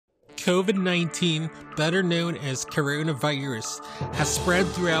COVID-19, better known as coronavirus, has spread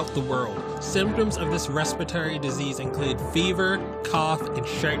throughout the world. Symptoms of this respiratory disease include fever, cough, and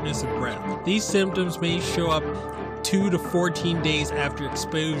shortness of breath. These symptoms may show up 2 to 14 days after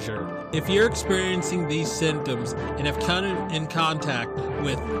exposure. If you're experiencing these symptoms and have come in contact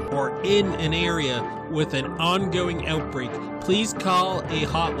with or in an area with an ongoing outbreak, please call a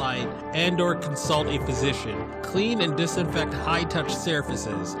hotline and/or consult a physician. Clean and disinfect high-touch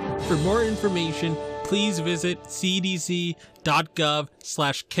surfaces. For more information, please visit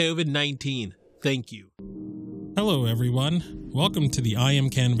cdc.gov/COVID-19. Thank you. Hello, everyone. Welcome to the I Am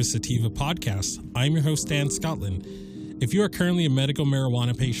Cannabis Sativa podcast. I'm your host, Dan Scotland. If you are currently a medical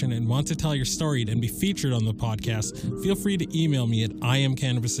marijuana patient and want to tell your story and be featured on the podcast, feel free to email me at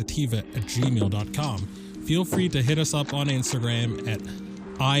iamcannabissativa@gmail.com. Feel free to hit us up on Instagram at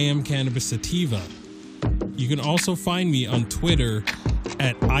iamcannabissativa. You can also find me on Twitter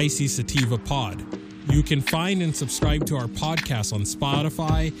at ICSativaPod. You can find and subscribe to our podcast on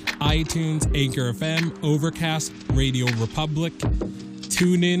Spotify, iTunes, Anchor FM, Overcast, Radio Republic,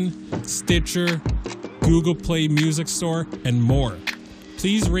 TuneIn, Stitcher, Google Play Music Store, and more.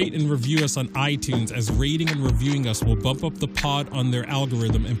 Please rate and review us on iTunes, as rating and reviewing us will bump up the pod on their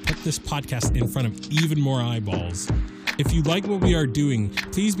algorithm and put this podcast in front of even more eyeballs. If you like what we are doing,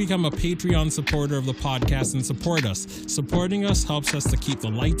 please become a Patreon supporter of the podcast and support us. Supporting us helps us to keep the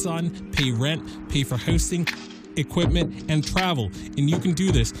lights on, pay rent, pay for hosting, equipment, and travel. And you can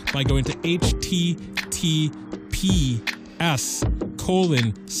do this by going to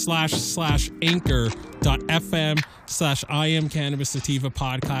https://anchor.fm/iamcannabissativa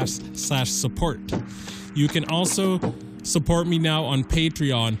podcast/support. You can also support me now on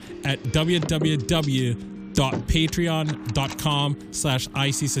Patreon at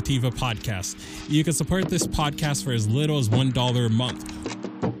www.patreon.com/ICSativa podcast. You can support this podcast for as little as $1 a month.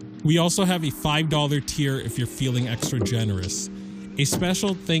 We also have a $5 tier if you're feeling extra generous. A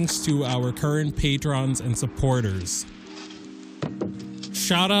special thanks to our current patrons and supporters.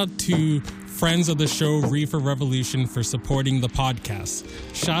 Shout out to friends of the show, Reefer Revolution, for supporting the podcast.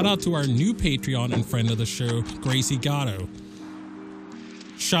 Shout out to our new Patreon and friend of the show, Gracie Gatto.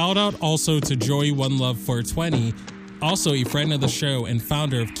 Shout out also to Joey One Love 420, also a friend of the show and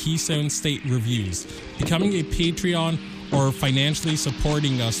founder of Keystone State Reviews. Becoming a Patreon or financially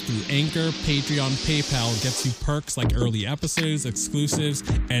supporting us through Anchor, Patreon, PayPal gets you perks like early episodes, exclusives,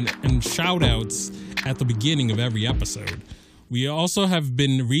 and shout outs at the beginning of every episode. We also have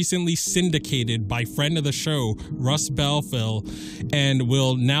been recently syndicated by friend of the show, Russ Belfill, and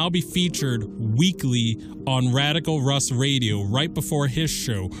will now be featured weekly on Radical Russ Radio right before his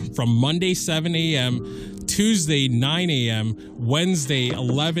show from Monday 7 a.m., Tuesday 9 a.m., Wednesday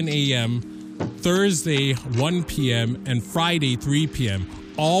 11 a.m., Thursday 1 p.m., and Friday 3 p.m.,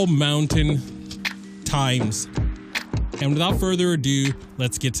 all mountain times. And without further ado,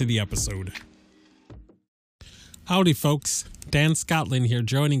 let's get to the episode. Howdy, folks. Dan Scotland here,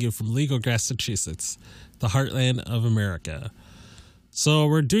 joining you from Legal, Massachusetts, the heartland of America. So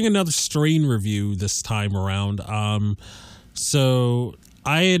we're doing another strain review this time around. So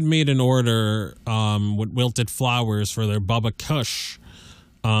I had made an order with Wilted Flowers for their Bubba Kush,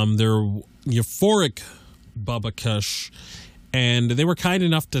 their euphoric Bubba Kush, and they were kind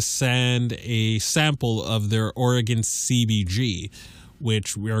enough to send a sample of their Oregon CBG,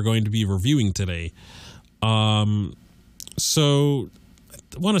 which we are going to be reviewing today. So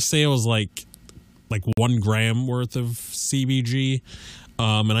I want to say it was like 1 gram worth of CBG.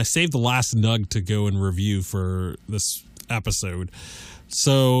 And I saved the last nug to go and review for this episode.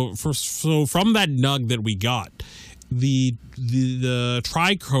 So from that nug that we got, the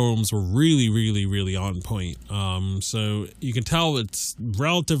trichromes were really on point. So you can tell it's a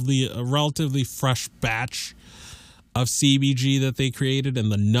relatively fresh batch of CBG that they created,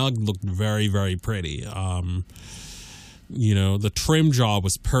 and the nug looked very pretty. The trim job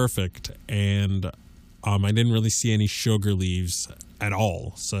was perfect, and I didn't really see any sugar leaves at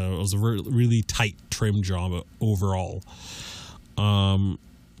all. So it was a really tight trim job overall.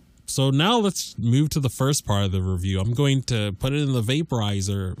 So now let's move to the first part of the review. I'm going to put it in the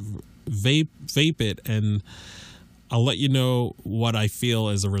vaporizer, vape it, and I'll let you know what I feel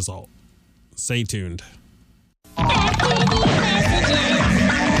as a result. Stay tuned.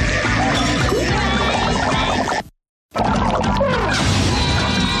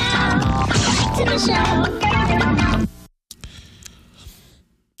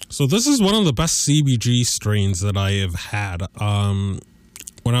 So this is one of the best CBG strains that I have had.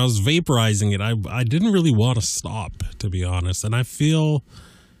 When I was vaporizing it, I didn't really want to stop, to be honest. And I feel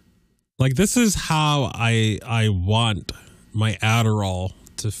like this is how I want my Adderall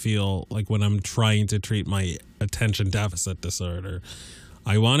to feel like when I'm trying to treat my attention deficit disorder.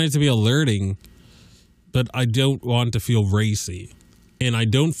 I want it to be alerting, but I don't want to feel racy. And I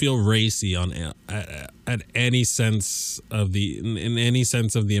don't feel racy at any sense of in any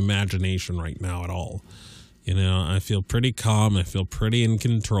sense of the imagination right now at all. You know, I feel pretty calm. I feel pretty in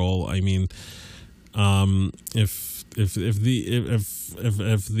control. I mean, if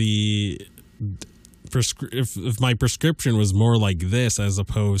my prescription was more like this as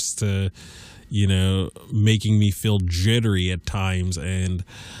opposed to, you know, making me feel jittery at times and,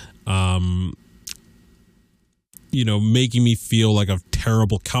 you know, making me feel like a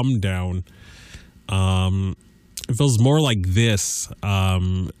terrible come down. If it was more like this,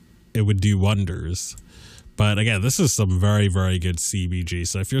 it would do wonders. But again, this is some very, very good CBG.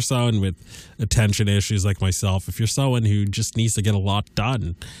 So if you're someone with attention issues like myself, if you're someone who just needs to get a lot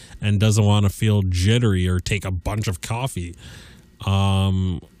done and doesn't want to feel jittery or take a bunch of coffee,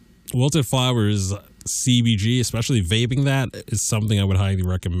 Wilted Flowers CBG, especially vaping that, is something I would highly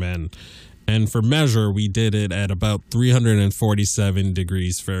recommend. And for measure, we did it at about 347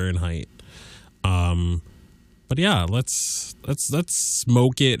 degrees Fahrenheit. But yeah, let's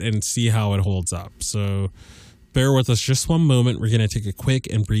smoke it and see how it holds up. So bear with us just one moment. We're going to take a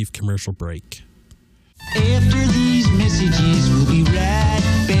quick and brief commercial break. After these messages, we'll be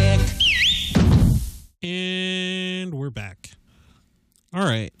right back. And we're back. All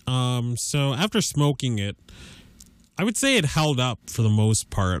right. So after smoking it, I would say it held up for the most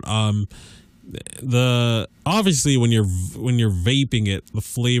part. Obviously when you're vaping it, the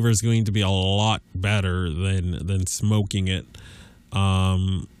flavor is going to be a lot better than smoking it.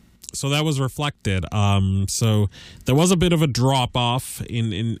 So that was reflected. So there was a bit of a drop off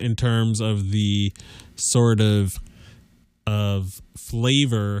in terms of the sort of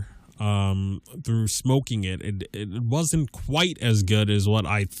flavor through smoking it. It wasn't quite as good as what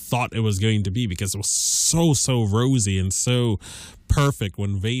I thought it was going to be because it was so rosy and so perfect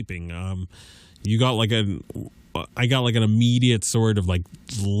when vaping. I got like an immediate sort of like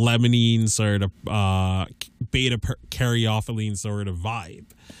lemonine sort of beta caryophyllene sort of vibe.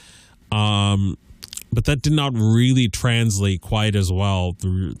 But that did not really translate quite as well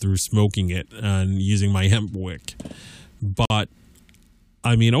through smoking it and using my hemp wick. But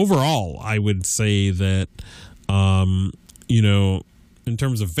I mean, overall, I would say that, you know, in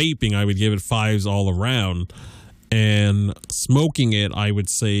terms of vaping, I would give it 5s all around. And smoking it, I would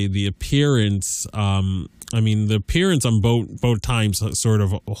say the appearance, the appearance on both times sort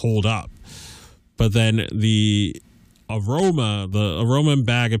of hold up. But then the aroma and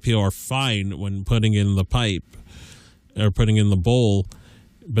bag appeal are fine when putting in the pipe or putting in the bowl.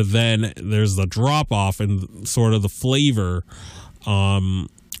 But then there's the drop off and sort of the flavor. I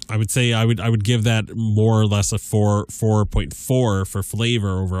would say I would give that more or less a 4.4 for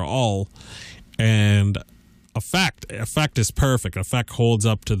flavor overall. And effect is perfect. Effect holds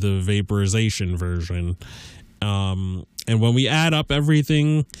up to the vaporization version. And when we add up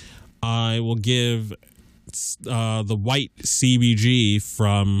everything, I will give the white CBG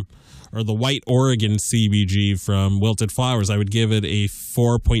the white Oregon CBG from Wilted Flowers, I would give it a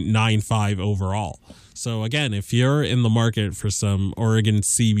 4.95 overall. So again, if you're in the market for some Oregon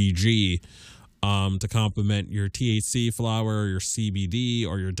CBG to complement your THC flower, your CBD,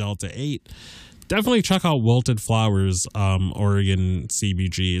 or your Delta 8, definitely check out Wilted Flowers Oregon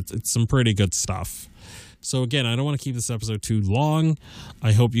CBG. It's some pretty good stuff. So again, I don't want to keep this episode too long.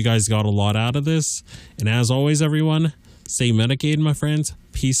 I hope you guys got a lot out of this. And as always, everyone, stay medicated, my friends.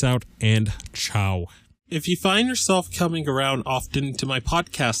 Peace out and ciao. If you find yourself coming around often to my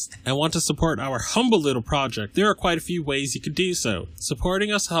podcast and want to support our humble little project, there are quite a few ways you could do so.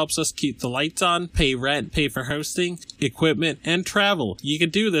 Supporting us helps us keep the lights on, pay rent, pay for hosting, equipment, and travel. You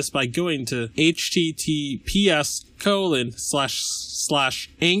can do this by going to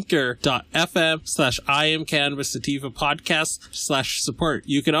https://anchor.fm/IamCannabisSativa/support.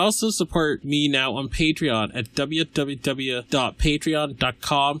 You can also support me now on Patreon at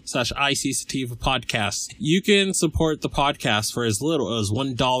www.patreon.com/ICSativapodcast. You can support the podcast for as little as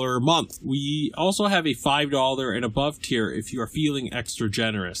 $1 a month. We also have a $5 and above tier if you are feeling extra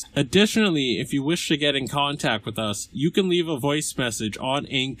generous. Additionally, if you wish to get in contact with us, you can leave a voice message on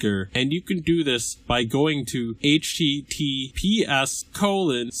Anchor, and you can do this by going to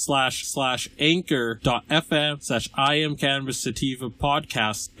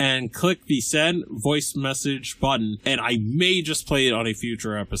https://anchor.fm/IamCannabisSativapodcast and click the send voice message button, and I may just play it on a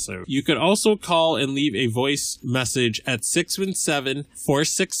future episode. You can also call and leave leave a voice message at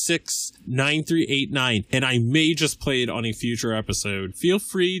 617-466-9389, and I may just play it on a future episode. Feel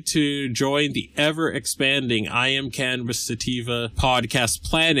free to join the ever-expanding I Am Cannabis Sativa podcast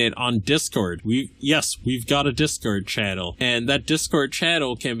planet on Discord. We've got a Discord channel, and that Discord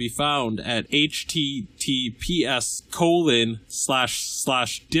channel can be found at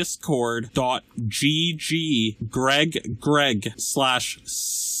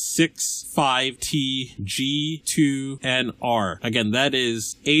Again, that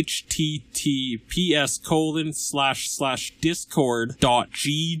is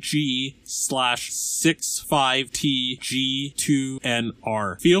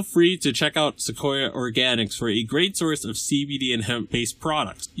https://discord.gg/65tg2nr. Feel free to check out Sequoia Organics for a great source of CBD and hemp-based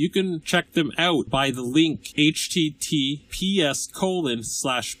products. You can check them out by the link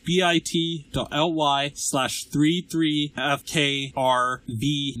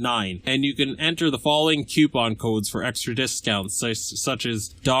https://bit.ly/33fkrv9, and you can enter the following coupon codes for extra discounts, such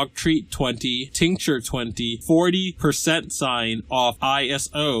as DogTreat20, Tincture20, 40% off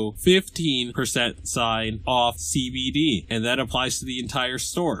ISO, 15% off CBD, and that applies to the entire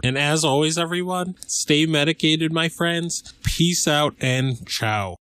store. And as always, everyone, stay medicated, my friends. Peace out and ciao.